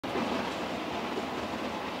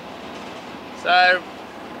So,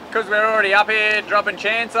 because we're already up here dropping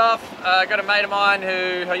Chance off, I got a mate of mine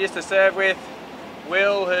who I used to serve with,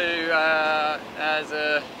 Will, who has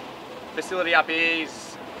a facility up here.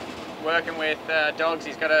 He's working with dogs.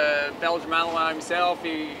 He's got a Belgian Malinois himself.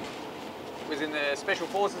 He was in the Special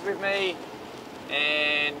Forces with me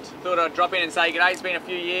and thought I'd drop in and say g'day. It's been a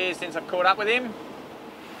few years since I've caught up with him.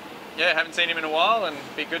 Yeah, haven't seen him in a while, and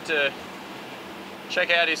it'd be good to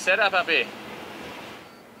check out his setup up here.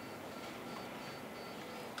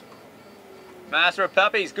 Master of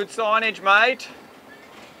Puppies, good signage, mate.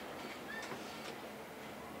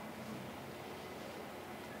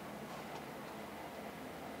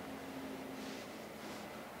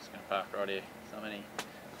 Just gonna park right here.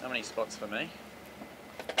 So many spots for me.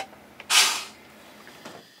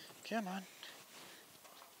 Come on.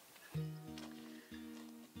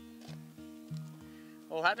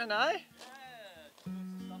 All happening, eh?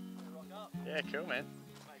 Yeah, cool, man.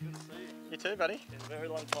 Good to see you. You too, buddy. It's a very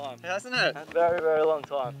long time. Hasn't it? A very, very long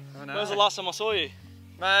time. I know. When was the last time I saw you?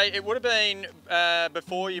 Mate, it would have been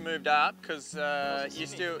before you moved up, because you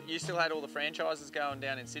still had all the franchises going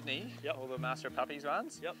down in Sydney. Yep. All the Master of Puppies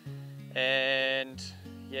ones. Yep. And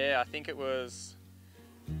yeah, I think it was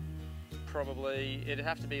probably, it'd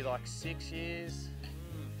have to be like 6 years.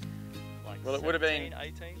 Like Well, it would have been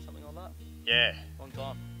 18, something like that. Yeah. Long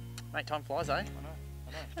time. Mate, time flies, eh? I know.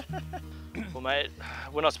 Well, mate,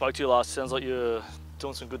 when I spoke to you last, sounds like you're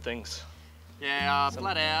doing some good things. Yeah,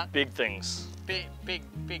 flat out. Big things. Big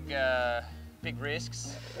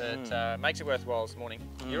risks, but makes it worthwhile this morning.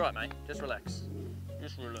 You're right, mate. Just relax.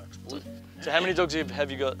 Just relax, boy. So how many dogs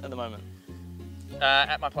have you got at the moment?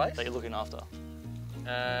 At my place? That you're looking after?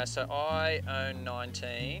 So I own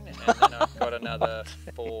 19, and then I've got another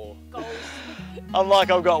 4. I'm like,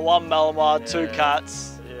 I've got 1 Malinois, 2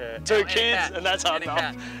 cats, Yeah. 2 kids, and that's hard And a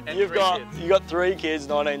enough. cat, and You've 3 got kids. you got 3 kids,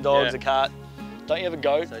 19 dogs, Yeah. a cat. Don't you have a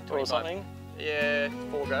goat So or 25. something? Yeah,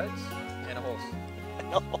 4 goats and a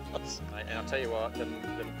horse. Mate, and I'll tell you what,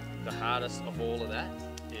 the hardest of all of that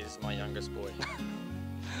is my youngest boy.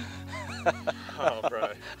 Oh,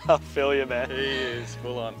 bro. I feel you, man. He is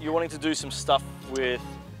full on. You're wanting to do some stuff with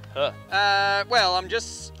her? Well, I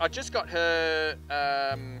just got her,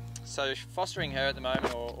 so fostering her at the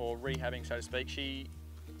moment, or rehabbing, so to speak.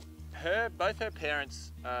 Both her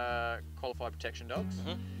parents are qualified protection dogs,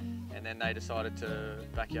 and then they decided to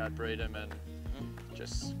backyard breed them and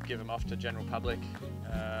just give them off to general public.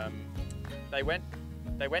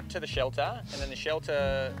 They went to the shelter, and then the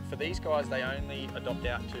shelter, for these guys, they only adopt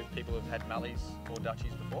out to people who've had Mullies or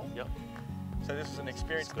Dutchies before. Yep. So this was an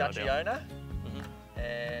experienced That's a Dutchie good idea. owner,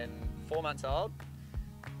 and 4 months old,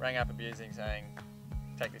 rang up abusing, saying,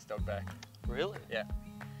 take this dog back. Really? Yeah.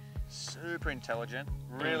 Super intelligent,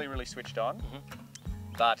 really switched on,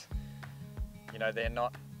 but you know, they're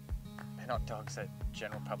not dogs that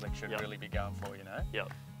general public should really be going for, you know?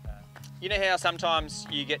 Yep. You know how sometimes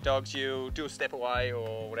you get dogs, you'll do a step away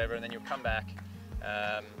or whatever, and then you'll come back,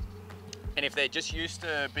 and if they're just used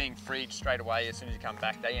to being freed straight away as soon as you come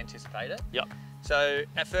back, they anticipate it. Yep. So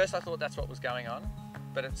at first I thought that's what was going on,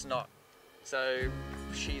 but it's not. So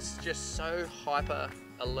she's just so hyper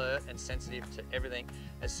alert and sensitive to everything.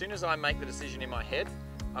 As soon as I make the decision in my head,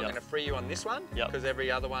 I'm going to free you on this one, because every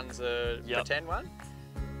other one's a pretend one,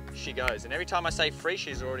 she goes. And every time I say free,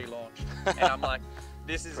 she's already launched. And I'm like,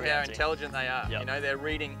 this is how intelligent they are. You know, they're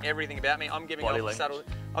reading everything about me. I'm giving off subtle.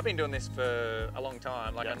 I've been doing this for a long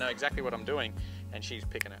time. Like I know exactly what I'm doing, and she's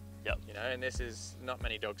picking it. You know, and this is not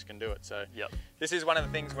many dogs can do it. So this is one of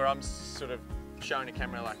the things where I'm sort of showing a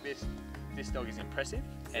camera like this. This dog is impressive,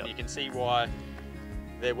 and you can see why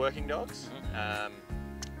they're working dogs.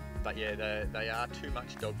 But yeah, they are too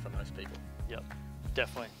much dog for most people. Yep,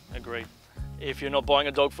 definitely, agreed. If you're not buying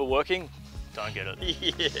a dog for working, don't get it.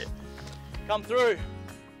 Yeah. Come through.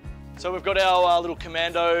 So we've got our little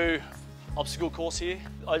Commando obstacle course here.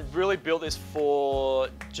 I really built this for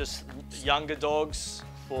just younger dogs,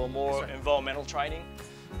 for more environmental training.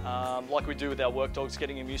 Like we do with our work dogs,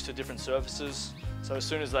 getting them used to different surfaces. So as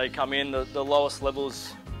soon as they come in, the lowest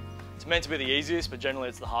levels, it's meant to be the easiest, but generally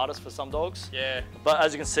it's the hardest for some dogs. Yeah. But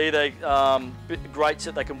as you can see, they grates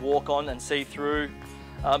that they can walk on and see through.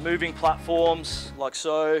 Moving platforms like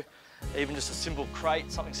so, even just a simple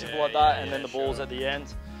crate, something simple like that, and then the balls at the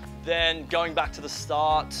end. Then going back to the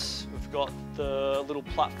start, we've got the little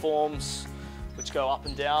platforms which go up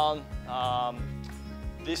and down.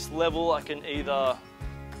 This level, I can either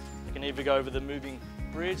go over the moving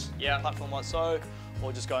bridge, platform like so,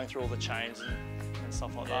 or just going through all the chains and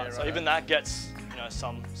stuff like that. So even that gets, you know,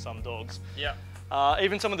 some dogs. Yeah.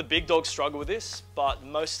 Even some of the big dogs struggle with this, but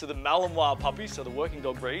most of the Malinois puppies, so the working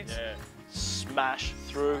dog breeds, smash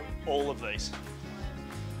through all of these.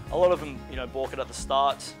 A lot of them, you know, balk it at the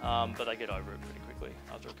start, but they get over it pretty quickly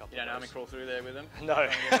after a couple of days. You don't army crawl through there with them? No.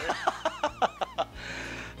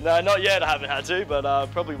 No, not yet, I haven't had to, but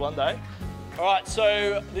probably one day. All right,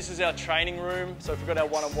 so this is our training room. So if we've got our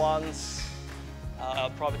one-on-ones, our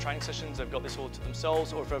private training sessions, they've got this all to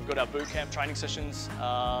themselves, or if we've got our boot camp training sessions,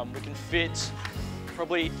 we can fit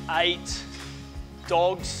probably 8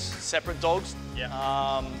 dogs, separate dogs,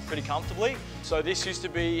 pretty comfortably. So this used to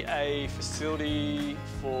be a facility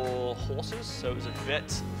for horses, so it was a vet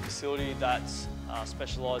facility that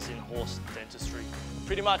specialised in horse dentistry.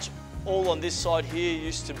 Pretty much all on this side here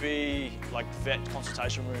used to be like vet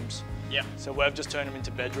consultation rooms. Yeah. So we've just turned them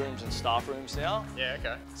into bedrooms and staff rooms now. Yeah,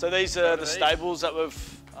 okay. So these are the stables that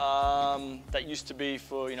we've, that used to be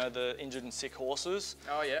for, you know, the injured and sick horses.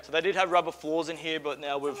 Oh yeah. So they did have rubber floors in here, but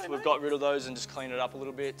now we've got rid of those and just cleaned it up a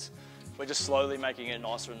little bit. We're just slowly making it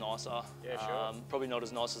nicer and nicer. Yeah, sure. Probably not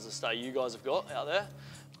as nice as the stay you guys have got out there.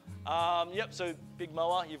 Yep, so big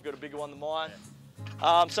mower, you've got a bigger one than mine.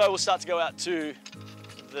 Yeah. So we'll start to go out to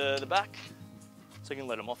the back. So you can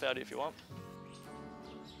let them off out if you want.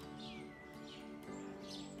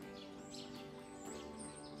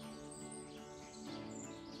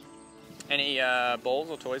 Any balls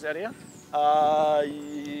or toys out here?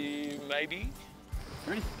 Maybe.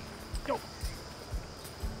 Ready? Go.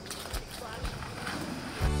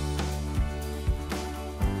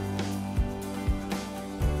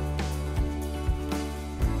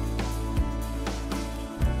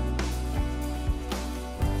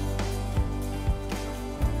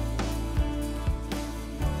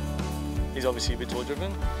 He's obviously a bit toy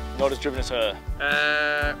driven. Not as driven as her.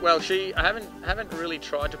 Well, I haven't really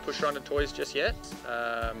tried to push her onto toys just yet.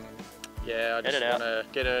 Yeah, I just want to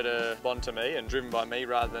get her to bond to me and driven by me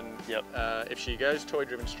rather than if she goes toy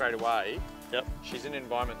driven straight away. She's in an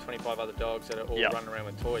environment with 25 other dogs that are all running around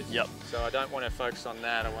with toys. So I don't want to focus on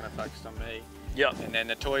that. I want to focus on me. And then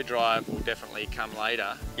the toy drive will definitely come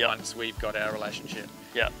later once we've got our relationship.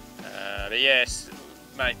 But yes,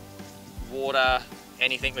 mate, water.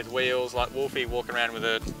 Anything with wheels, like Wolfie walking around with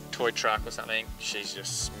a toy truck or something, she's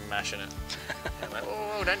just smashing it. And I'm like,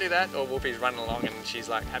 oh, don't do that. Or Wolfie's running along and she's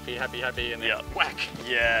like happy, happy, happy, and then whack.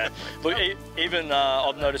 Yeah. Look, even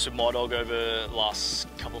I've noticed with my dog over the last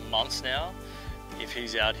couple of months now, if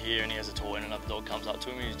he's out here and he has a toy and another dog comes up to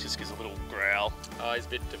him, he just gives a little growl. Oh, he's a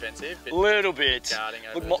bit defensive? Little bit. Guarding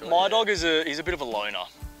over Look, my dog is he's a bit of a loner.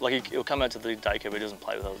 Like he'll come out to the daycare, but he doesn't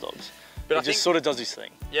play with other dogs. But he just sort of does his thing.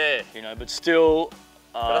 Yeah. You know, but still.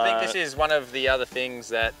 But I think this is one of the other things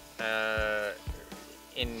that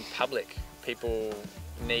in public people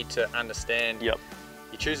need to understand. You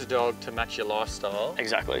choose a dog to match your lifestyle.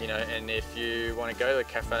 Exactly. You know, and if you want to go to the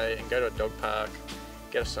cafe and go to a dog park,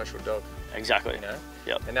 get a social dog. Exactly. You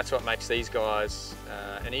know. And that's what makes these guys,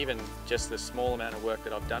 and even just the small amount of work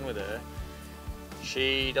that I've done with her,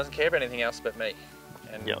 she doesn't care about anything else but me.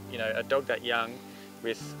 And you know, a dog that young,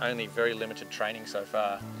 with only very limited training so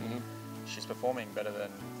far. She's performing better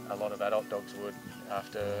than a lot of adult dogs would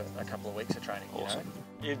after a couple of weeks of training. Awesome. You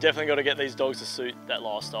know? You've definitely got to get these dogs to suit that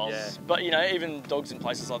lifestyle. But you know, even dogs in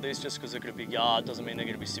places like this, just because they've got a big yard doesn't mean they're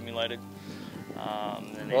going to be stimulated.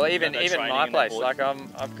 Well, even my place, like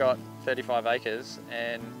I've got 35 acres,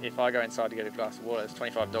 and if I go inside to get a glass of water, there's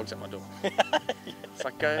 25 dogs at my door. It's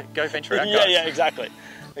like, go venture out, guys. Yeah, exactly.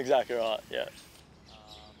 Exactly right, yeah.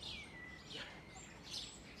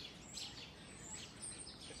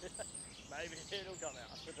 Maybe it'll come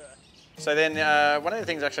out. So then, one of the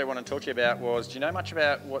things actually I want to talk to you about was, do you know much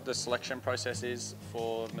about what the selection process is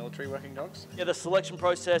for military working dogs? Yeah, the selection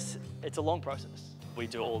process, it's a long process. We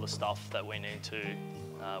do all the stuff that we need to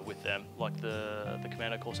with them, like the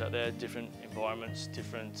commando course out there, different environments,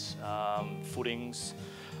 different footings,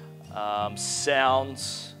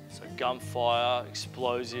 sounds, so gunfire,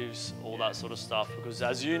 explosives, all that sort of stuff. Because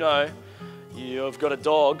as you know, you've got a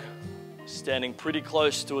dog standing pretty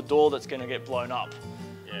close to a door that's going to get blown up.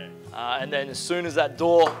 And then as soon as that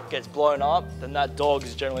door gets blown up, then that dog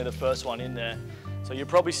is generally the first one in there. So you're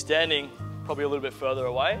probably standing a little bit further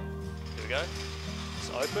away. Here we go. This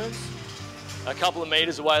opens. A couple of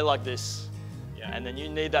meters away like this. And then you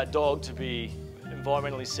need that dog to be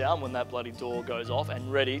environmentally sound when that bloody door goes off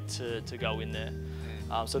and ready to go in there.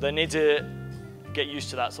 So they need to get used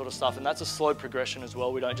to that sort of stuff, and that's a slow progression as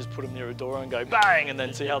well. We don't just put them near a door and go bang and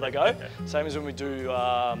then see how they go. Same as when we do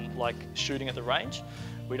like shooting at the range.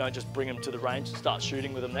 we don't just bring them to the range and start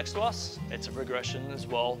shooting with them next to us. It's a progression as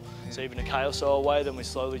well. So even a K or so away, then we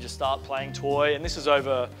slowly just start playing toy. And this is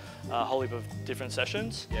over a whole heap of different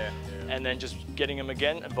sessions. And then just getting them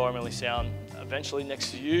again, environmentally sound, eventually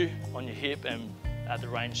next to you, on your hip, and at the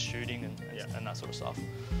range shooting and that sort of stuff.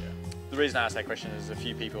 The reason I asked that question is a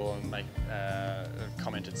few people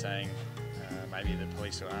commented saying maybe the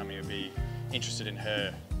police or army would be interested in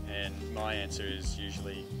her, and my answer is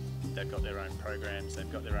usually they've got their own programs,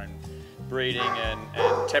 they've got their own breeding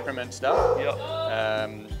and temperament stuff.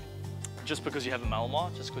 Just because you have a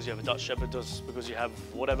Malinois, just because you have a Dutch Shepherd, just because you have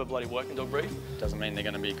whatever bloody working dog breed, doesn't mean they're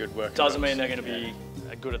going to be good working doesn't dogs. mean they're going to be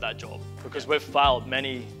good at that job, because we've failed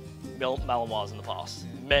many Malinois in the past,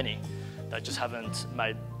 many. They just haven't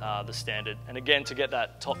made the standard. And again, to get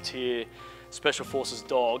that top tier Special Forces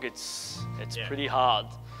dog, it's pretty hard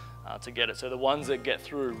to get it. So the ones that get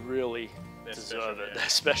through really deserve it. They're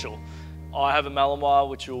special. I have a Malinois,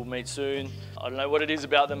 which you'll meet soon. I don't know what it is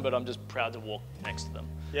about them, but I'm just proud to walk next to them.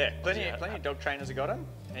 Yeah, plenty of dog trainers have got them,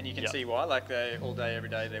 and you can see why. Like they all day, every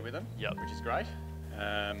day, they're with them, which is great.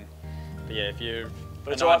 But yeah, if you're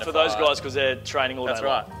But it's alright for those guys because they're training all day long.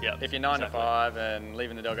 That's right. If you're 9 to 5 and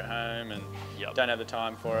leaving the dog at home and don't have the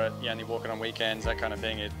time for it, you only walk it on weekends, that kind of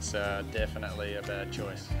thing, it's definitely a bad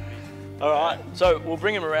choice. Alright, so we'll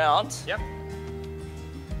bring him around.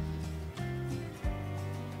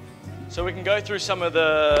 So we can go through some of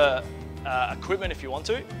the equipment if you want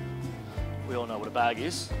to. We all know what a bag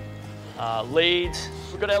is. Lead,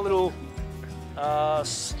 we've got our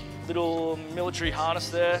little military harness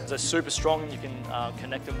there. They're super strong and you can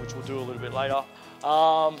connect them, which we'll do a little bit later.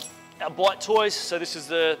 Our bite toys, so this is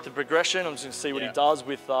the progression. I'm just gonna see what he does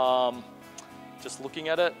with just looking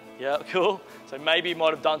at it. Yeah, cool. So maybe he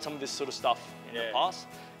might have done some of this sort of stuff in the past.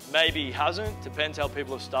 Maybe he hasn't, depends how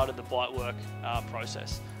people have started the bite work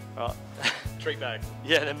process. Right. Treat bag.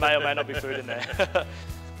 Yeah, there may or may not be food in there.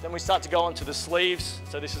 Then we start to go on to the sleeves.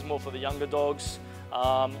 So this is more for the younger dogs.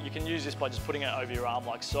 You can use this by just putting it over your arm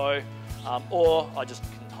like so, or I just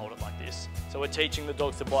can hold it like this. So we're teaching the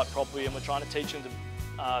dogs to bite properly, and we're trying to teach them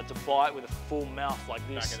to bite with a full mouth like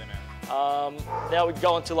this. Back of the mouth. Now we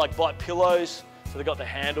go on to like bite pillows. So they've got the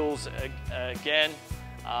handles again,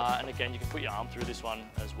 and again you can put your arm through this one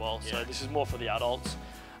as well. So this is more for the adults.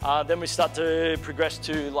 Then we start to progress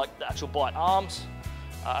to like the actual bite arms.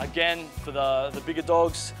 Again, for the bigger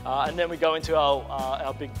dogs. And then we go into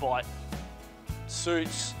our big bite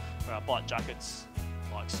suits, or our bite jackets,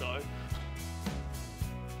 like so.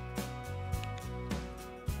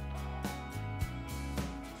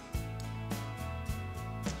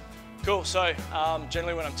 Cool, so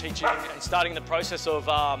generally when I'm teaching and starting the process of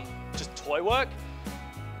just toy work,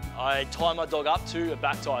 I tie my dog up to a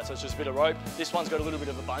back tie, so it's just a bit of rope. This one's got a little bit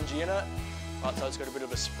of a bungee in it, right, so it's got a bit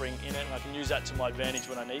of a spring in it, and I can use that to my advantage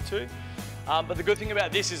when I need to. But the good thing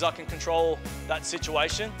about this is I can control that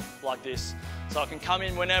situation like this. So I can come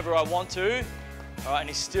in whenever I want to, all right, and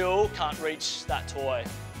he still can't reach that toy.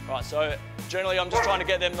 Right, so generally I'm just trying to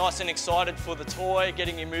get them nice and excited for the toy,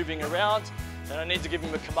 getting him moving around. Then I need to give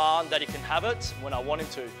him a command that he can have it when I want him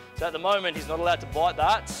to. So at the moment he's not allowed to bite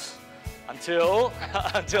that until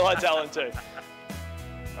I tell him to.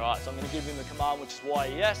 All right, so I'm going to give him the command, which is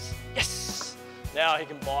yes, yes. Now he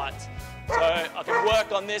can bite. So I can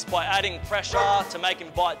work on this by adding pressure to make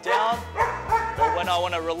him bite down, or when I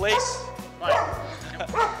want to release,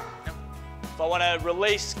 if I want to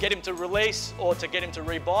release, get him to release, or to get him to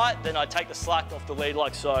rebite, then I take the slack off the lead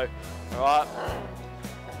like so. All right.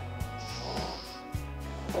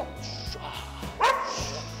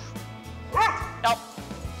 Up.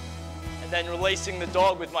 And then releasing the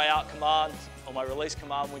dog with my out command, or my release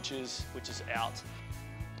command, which is out.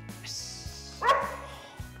 Yes.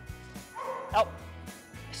 Out.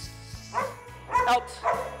 Yes. Out.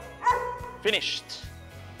 Finished.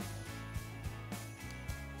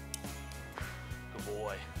 Good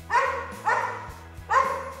boy.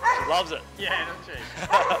 She loves it. Yeah, doesn't she?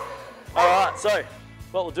 All right, so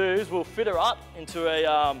what we'll do is we'll fit her up into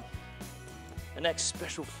the next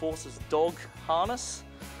Special Forces dog harness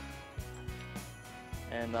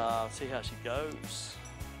and see how she goes.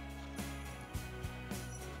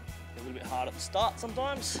 A little bit hard at the start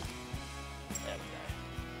sometimes. There we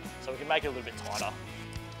go. So we can make it a little bit tighter.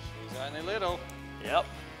 She's only little. Yep.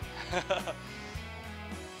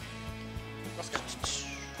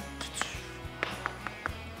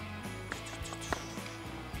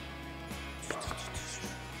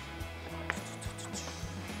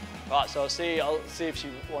 Right, so I'll see if she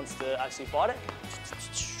wants to actually fight it.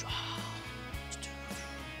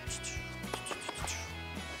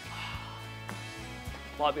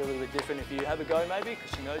 Might be a little bit different if you have a go maybe,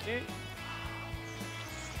 because she knows you.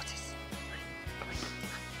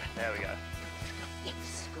 There we go.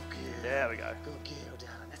 Yes, good girl. There we go. Good girl,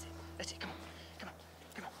 darling. That's it. That's it. Come on. Come on.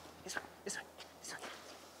 Come on. This way. This way. This way.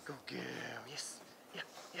 Good girl. Yes. Yeah.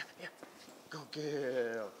 Yeah. Yeah. Good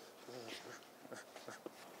girl.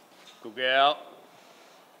 Good girl.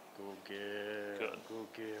 Good girl. Good.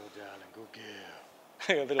 Good girl, darling. Good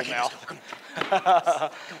girl. A little mouth. Come on. Come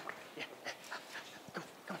on. Yeah. Come on.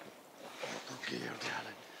 Come on. Good girl,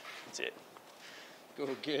 darling. That's it.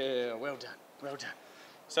 Good girl. Well done. Well done.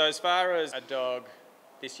 So as far as a dog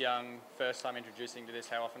this young, first time introducing to this,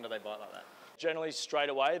 how often do they bite like that? Generally straight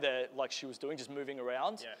away, they're like she was doing, just moving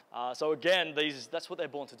around. Yeah. So again, that's what they're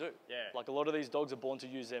born to do. Yeah. Like a lot of these dogs are born to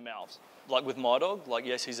use their mouths. Like with my dog, like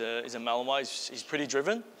yes, he's a Malinois, he's pretty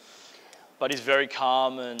driven, but he's very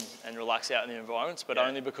calm and relaxed out in the environments, but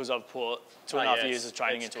only because I've put 2.5 years of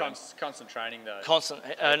training into him. Constant training though. Constant,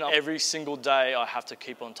 and every single day I have to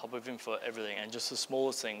keep on top of him for everything, and just the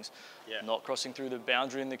smallest things. Yeah. Not crossing through the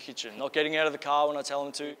boundary in the kitchen, not getting out of the car when I tell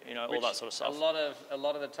him to, you know, all that sort of stuff. A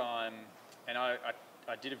lot of the time, and I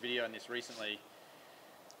did a video on this recently,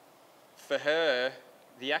 for her,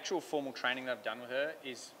 the actual formal training that I've done with her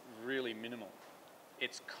is really minimal.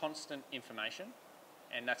 It's constant information,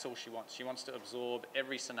 and that's all she wants. She wants to absorb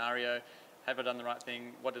every scenario. Have I done the right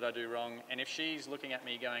thing? What did I do wrong? And if she's looking at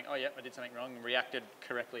me going, oh, yep, I did something wrong, and reacted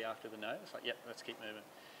correctly after the no, it's like, yep, let's keep moving.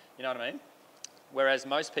 You know what I mean? Whereas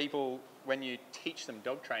most people, when you teach them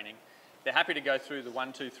dog training, they're happy to go through the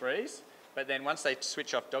 1, 2, 3s, but then once they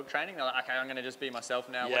switch off dog training, they're like, okay, I'm going to just be myself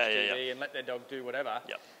now, watch TV and let their dog do whatever.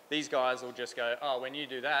 Yep. These guys will just go, oh, when you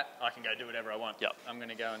do that, I can go do whatever I want. Yep. I'm going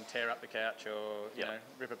to go and tear up the couch or you know,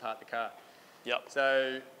 rip apart the car. Yep.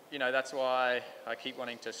 So, you know, that's why I keep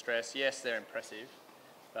wanting to stress, yes, they're impressive,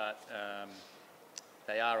 but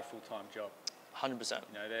they are a full-time job. 100%.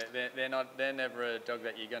 You know, they're never a dog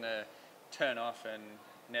that you're going to turn off and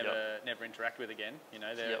never interact with again. You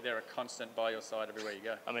know, they're a constant by your side everywhere you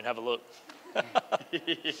go. I mean, have a look.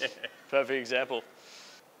 Yeah. Perfect example.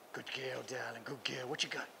 Good girl, darling. Good girl. What you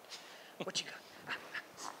got? What you got?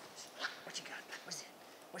 What you got? What's it?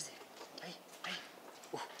 What's it? Hey, hey.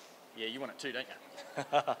 Ooh. Yeah, you want it too, don't you?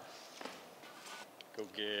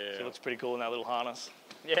 Good girl. She looks pretty cool in that little harness.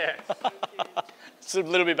 Yeah. It's a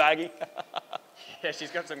little bit baggy. Yeah,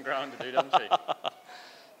 she's got some growing to do, doesn't she?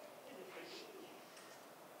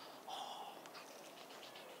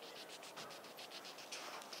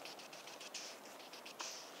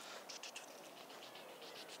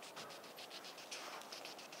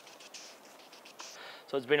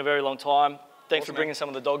 So it's been a very long time. Thanks Awesome, for bringing man. some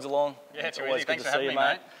of the dogs along. Yeah, it's too always easy. good Thanks to for see having you, me,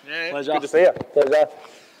 mate. Yeah, Pleasure. good to see you. Pleasure.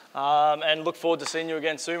 And look forward to seeing you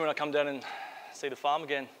again soon when I come down and see the farm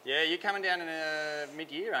again. Yeah, you're coming down in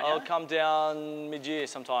mid-year, aren't you? I'll come down mid-year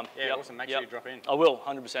sometime. Yeah, awesome. Make sure you drop in. I will,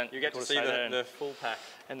 100%. You get to see the full pack.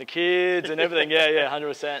 And the kids and everything. Yeah,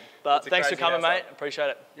 100%. But thanks for coming, mate. Appreciate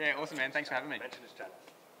it. Yeah, awesome, man. Thanks for having me.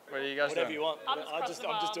 What are you guys Whatever doing? you want. I'm just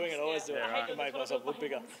doing it. I always do it. I can make myself look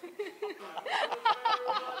bigger.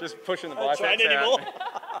 Just pushing the I don't biceps train anymore.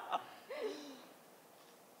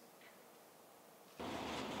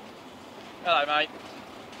 Hello, mate.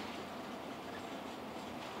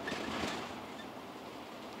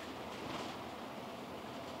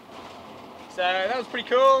 So that was pretty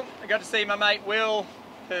cool. I got to see my mate Will,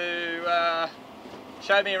 who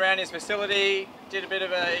showed me around his facility, did a bit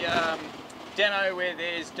of a demo with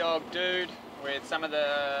his dog Dude, with some of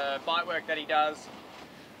the bite work that he does.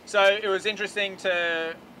 So it was interesting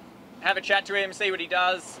to have a chat to him, see what he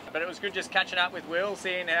does, but it was good just catching up with Will,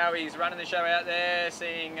 seeing how he's running the show out there,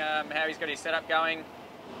 seeing how he's got his setup going.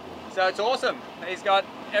 So it's awesome. He's got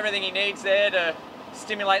everything he needs there to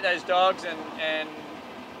stimulate those dogs and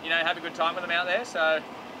you know, have a good time with them out there. So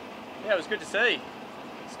yeah, it was good to see.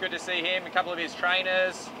 It's good to see him, a couple of his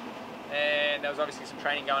trainers, and there was obviously some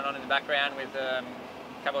training going on in the background with a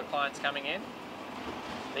couple of clients coming in.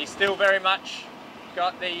 He's still very much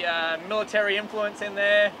got the military influence in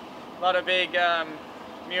there. A lot of big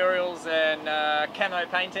murals and camo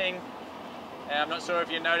painting. I'm not sure if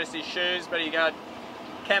you noticed his shoes, but he got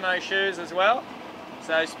camo shoes as well.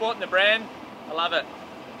 So sporting the brand, I love it.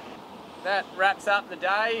 That wraps up the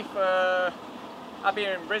day for up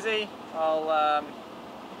here in Brizzy. I'll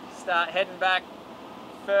start heading back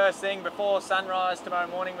first thing before sunrise tomorrow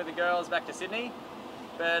morning with the girls back to Sydney.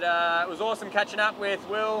 But it was awesome catching up with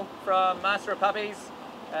Will from Master of Puppies.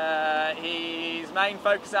 His main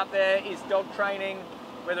focus up there is dog training,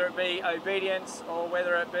 whether it be obedience or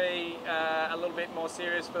whether it be a little bit more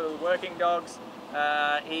serious for working dogs.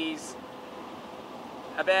 He's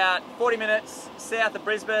about 40 minutes south of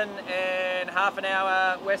Brisbane and half an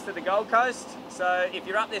hour west of the Gold Coast. So if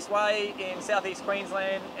you're up this way in southeast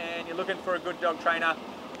Queensland and you're looking for a good dog trainer,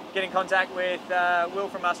 get in contact with Will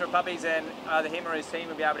from Master of Puppies, and either him or his team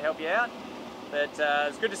will be able to help you out. But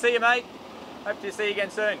it's good to see you, mate. Hope to see you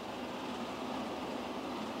again soon.